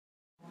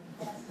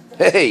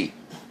Hey,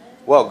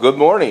 well, good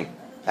morning.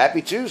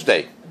 Happy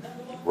Tuesday.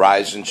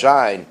 Rise and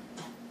shine.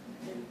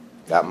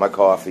 Got my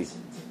coffee.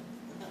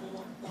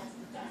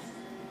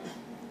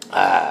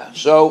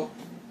 So,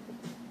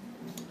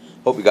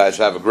 hope you guys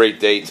have a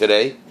great day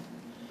today.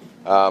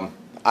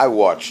 I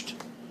watched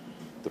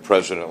the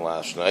president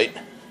last night,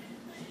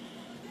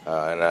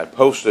 and I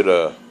posted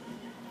a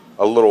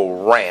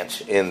little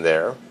rant in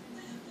there,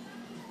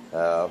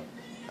 and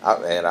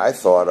I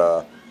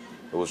thought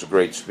it was a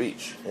great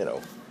speech.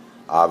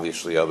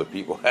 Obviously other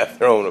people have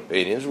their own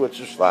opinions, which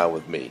is fine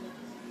with me.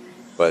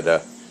 But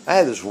I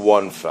had this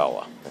one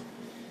fella,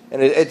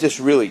 and it just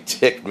really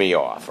ticked me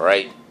off,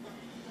 right?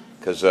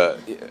 Because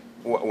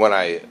when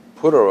I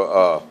put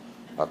a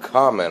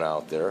comment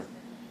out there,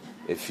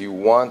 if you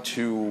want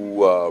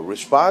to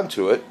respond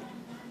to it,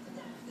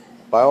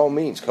 by all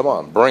means, come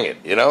on, bring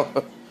it,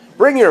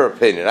 Bring your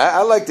opinion.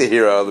 I like to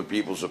hear other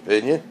people's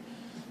opinion.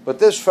 But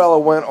this fella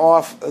went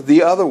off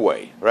the other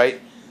way, right?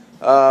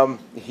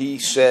 He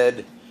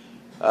said,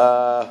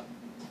 on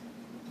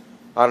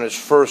his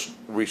first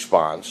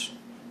response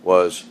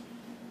was,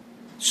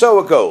 so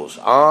it goes,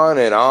 on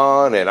and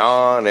on and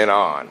on and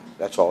on.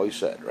 That's all he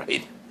said,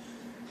 right?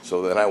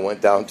 So then I went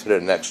down to the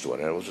next one,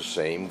 and it was the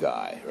same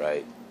guy,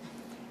 right?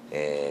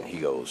 And he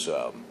goes,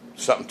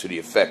 something to the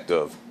effect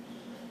of,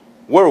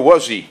 where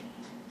was he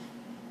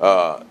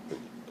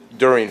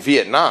during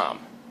Vietnam?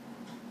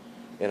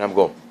 And I'm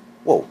going,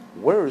 whoa,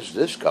 where is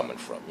this coming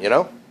from,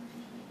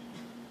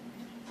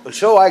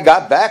 So I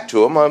got back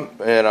to him,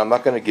 and I'm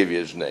not going to give you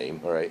his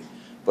name, all right?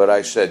 But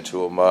I said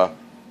to him,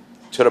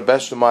 to the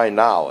best of my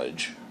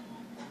knowledge,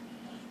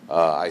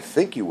 I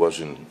think he was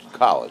in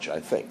college, I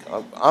think.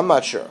 I'm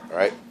not sure, all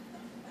right?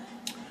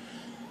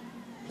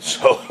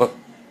 So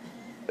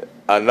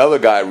another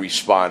guy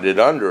responded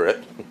under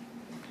it,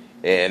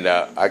 and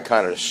I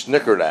kind of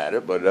snickered at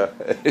it, but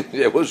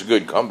it was a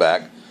good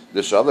comeback.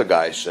 This other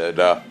guy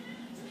said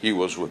he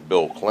was with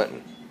Bill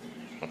Clinton.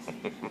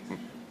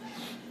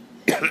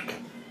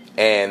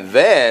 And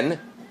then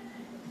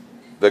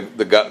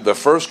the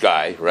first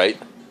guy,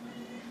 right?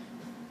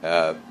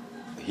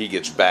 He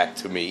gets back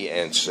to me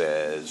and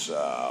says,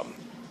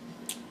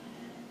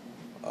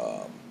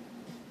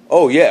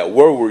 "Oh yeah,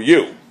 where were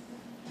you?"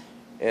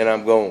 And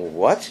I'm going,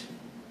 "What?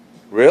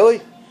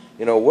 Really?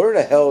 Where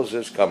the hell is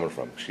this coming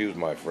from?" Excuse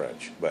my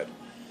French, but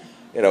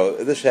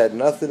this had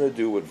nothing to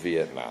do with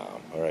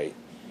Vietnam, all right?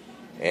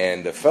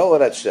 And the fellow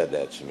that said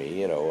that to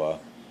me,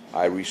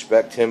 I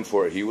respect him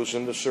for it. He was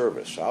in the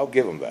service. I'll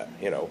give him that,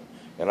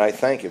 and I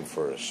thank him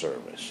for his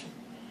service.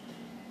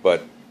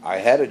 But I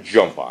had a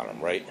jump on him,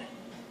 right?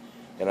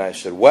 And I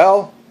said,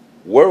 well,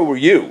 where were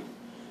you?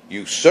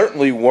 You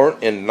certainly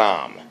weren't in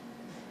Nam,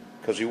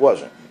 because he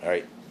wasn't, all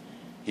right?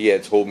 He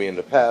had told me in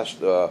the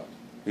past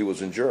he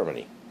was in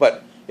Germany.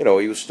 But, he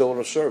was still in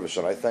the service,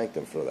 and I thanked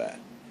him for that.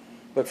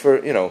 But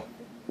for,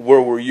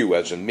 where were you,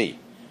 as in me?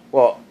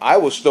 Well, I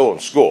was still in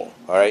school,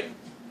 all right?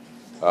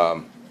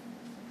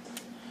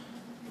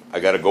 I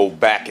got to go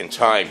back in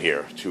time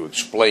here to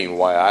explain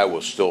why I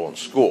was still in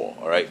school,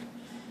 all right?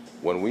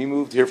 When we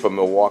moved here from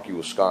Milwaukee,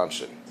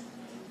 Wisconsin,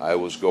 I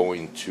was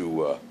going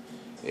to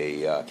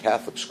a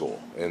Catholic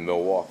school in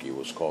Milwaukee. It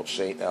was called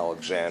St.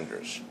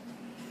 Alexander's.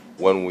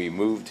 When we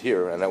moved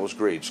here, and that was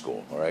grade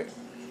school, all right?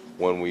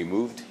 When we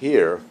moved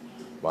here,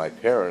 my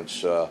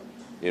parents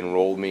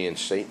enrolled me in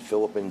St.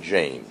 Philip and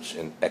James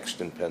in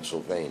Exton,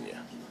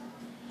 Pennsylvania.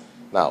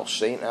 Now,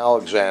 St.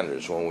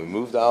 Alexander's, when we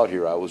moved out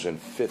here, I was in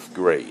 5th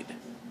grade.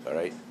 All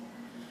right.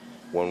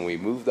 When we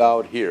moved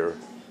out here,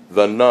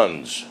 the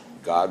nuns,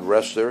 God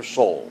rest their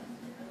soul,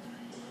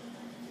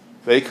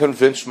 they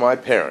convinced my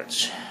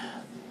parents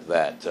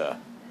that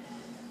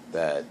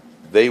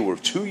they were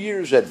 2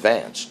 years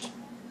advanced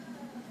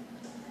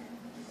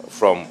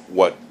from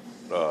what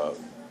the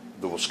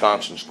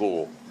Wisconsin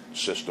school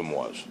system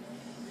was.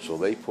 So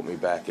they put me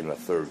back in the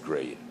 3rd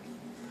grade.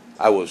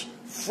 I was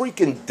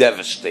freaking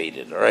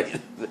devastated, all right,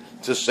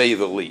 to say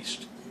the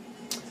least.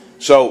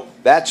 So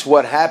that's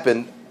what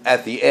happened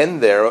at the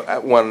end there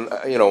when,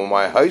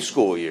 my high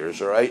school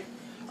years, all right?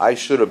 I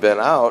should have been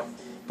out,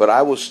 but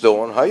I was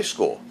still in high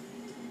school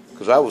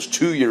because I was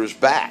 2 years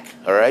back,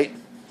 all right?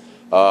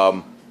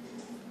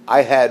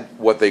 I had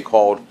what they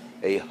called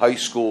a high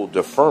school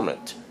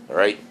deferment, all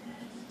right?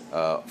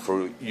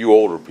 For you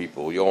older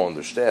people, you'll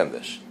understand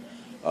this.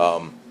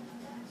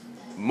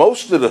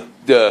 Most of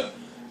the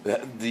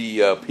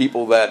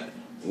people that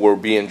were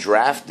being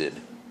drafted,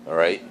 all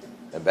right,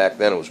 and back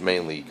then it was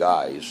mainly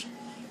guys,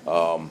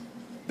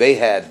 they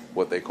had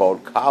what they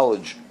called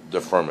college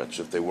deferments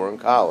if they were in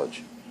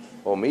college.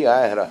 Well, me,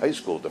 I had a high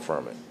school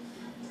deferment.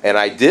 And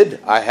I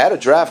had a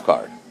draft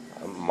card.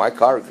 My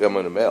card came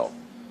in the mail.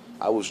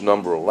 I was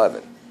number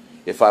 11.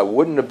 If I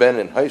wouldn't have been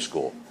in high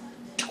school,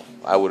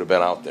 I would have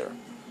been out there.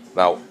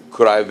 Now,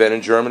 could I have been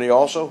in Germany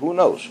also? Who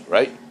knows,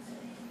 right?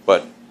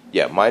 But,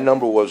 yeah, my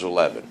number was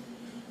 11.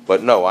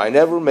 But, no, I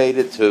never made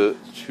it to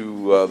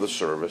the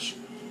service.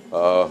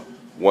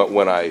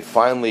 When I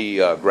finally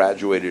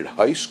graduated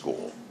high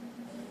school,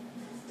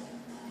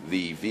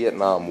 the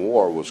Vietnam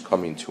War was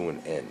coming to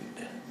an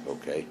end,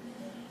 okay?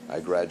 I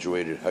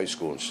graduated high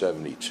school in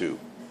 72.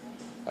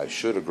 I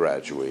should have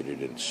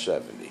graduated in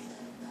 70.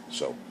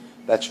 So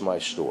that's my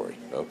story,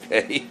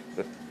 okay?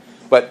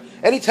 But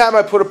anytime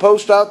I put a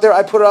post out there,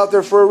 I put it out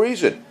there for a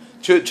reason,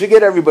 to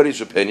get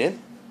everybody's opinion.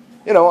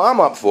 You know, I'm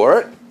up for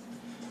it.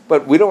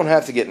 But we don't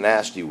have to get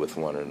nasty with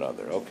one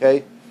another,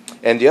 okay?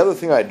 And the other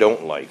thing I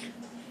don't like,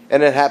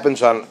 and it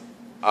happens on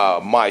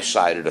my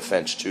side of the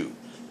fence too.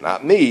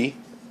 Not me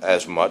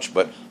as much,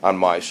 but on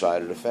my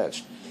side of the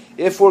fence.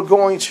 If we're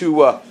going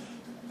to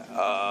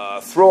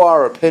throw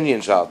our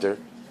opinions out there,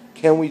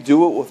 can we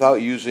do it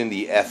without using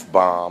the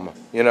F-bomb,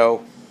 you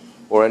know,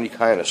 or any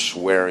kind of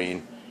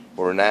swearing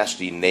or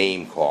nasty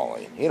name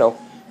calling? You know,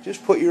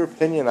 just put your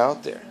opinion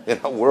out there. You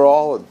know, we're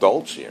all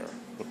adults here.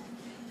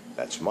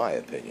 That's my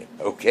opinion,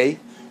 okay?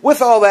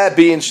 With all that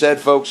being said,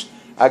 folks,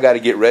 I got to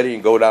get ready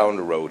and go down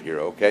the road here,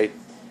 okay?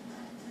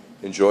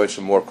 Enjoy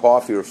some more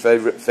coffee or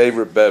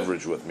favorite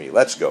beverage with me.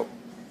 Let's go.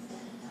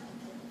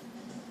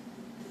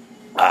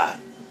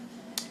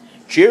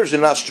 Cheers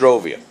in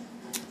Nostrovia.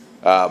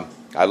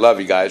 I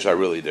love you guys, I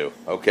really do,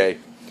 okay?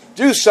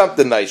 Do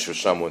something nice for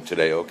someone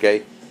today,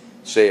 okay?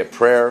 Say a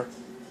prayer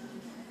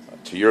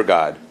to your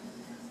God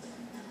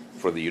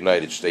for the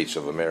United States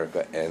of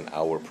America and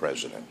our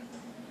president.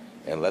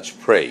 And let's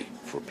pray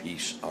for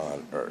peace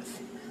on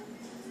earth.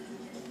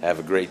 Have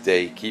a great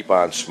day. Keep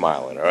on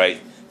smiling, all right?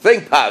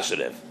 Think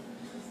positive.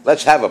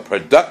 Let's have a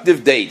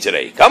productive day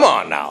today. Come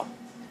on now.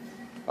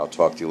 I'll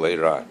talk to you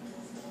later on.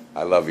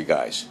 I love you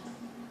guys.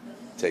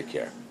 Take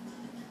care.